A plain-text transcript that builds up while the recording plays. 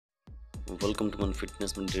welcome to my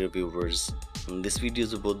fitness media viewers. This video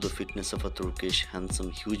is about the fitness of a Turkish handsome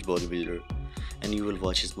huge bodybuilder, and you will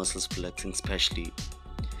watch his muscles flexing specially.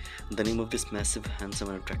 The name of this massive handsome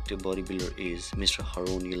and attractive bodybuilder is Mr.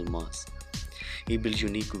 Harun Yilmaz. He builds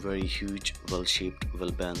unique, very huge, well-shaped,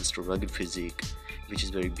 well-balanced, rugged physique, which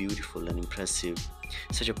is very beautiful and impressive.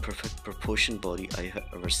 Such a perfect proportioned body I have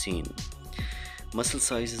ever seen. Muscle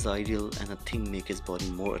size is ideal, and a thing make his body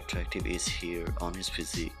more attractive is hair on his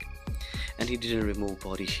physique. And he didn't remove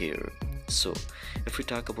body hair. So, if we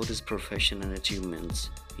talk about his profession and achievements,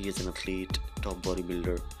 he is an athlete, top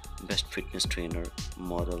bodybuilder, best fitness trainer,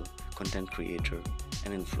 model, content creator,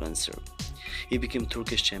 and influencer. He became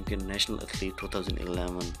Turkish champion national athlete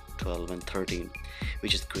 2011, 12, and 13,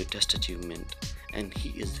 which is greatest achievement. And he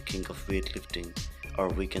is the king of weightlifting, or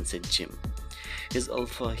we can say gym. His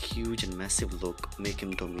alpha, huge and massive look make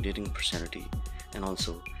him dominating personality, and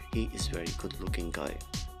also he is very good looking guy.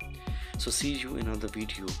 So see you in another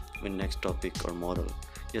video with next topic or model.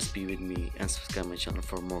 Just be with me and subscribe my channel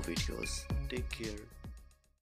for more videos. Take care.